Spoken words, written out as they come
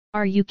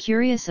Are you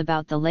curious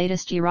about the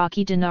latest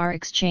Iraqi dinar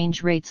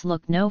exchange rates?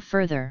 Look no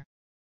further.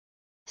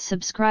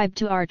 Subscribe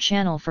to our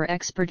channel for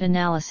expert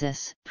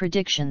analysis,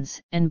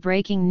 predictions, and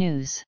breaking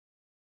news.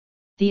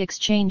 The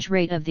exchange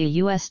rate of the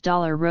US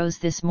dollar rose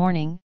this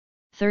morning,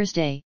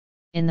 Thursday,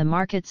 in the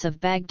markets of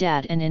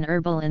Baghdad and in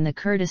Erbil in the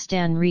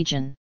Kurdistan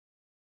region.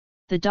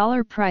 The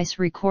dollar price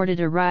recorded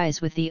a rise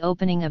with the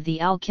opening of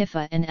the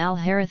Al-Kifa and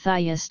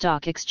Al-Harithaya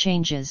stock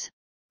exchanges,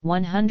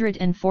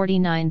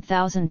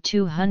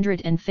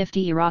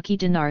 149,250 Iraqi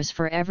dinars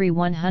for every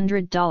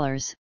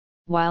 $100,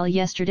 while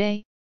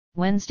yesterday,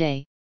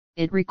 Wednesday,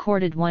 it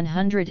recorded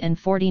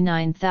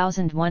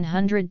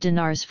 149,100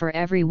 dinars for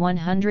every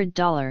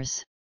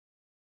 $100.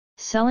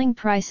 Selling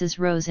prices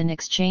rose in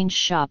exchange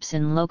shops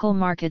in local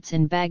markets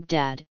in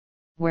Baghdad,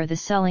 where the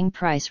selling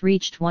price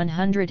reached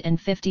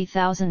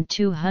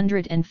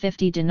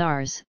 150,250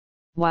 dinars,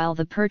 while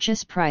the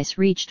purchase price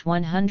reached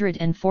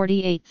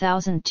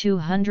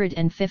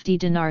 148,250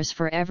 dinars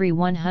for every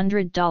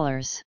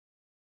 $100.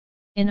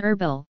 In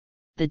Erbil,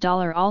 the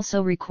dollar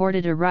also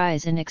recorded a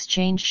rise in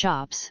exchange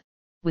shops,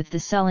 with the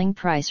selling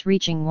price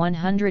reaching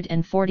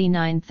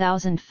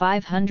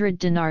 149,500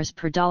 dinars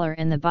per dollar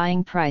and the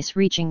buying price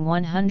reaching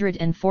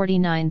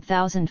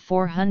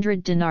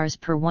 149,400 dinars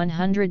per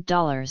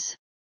 $100.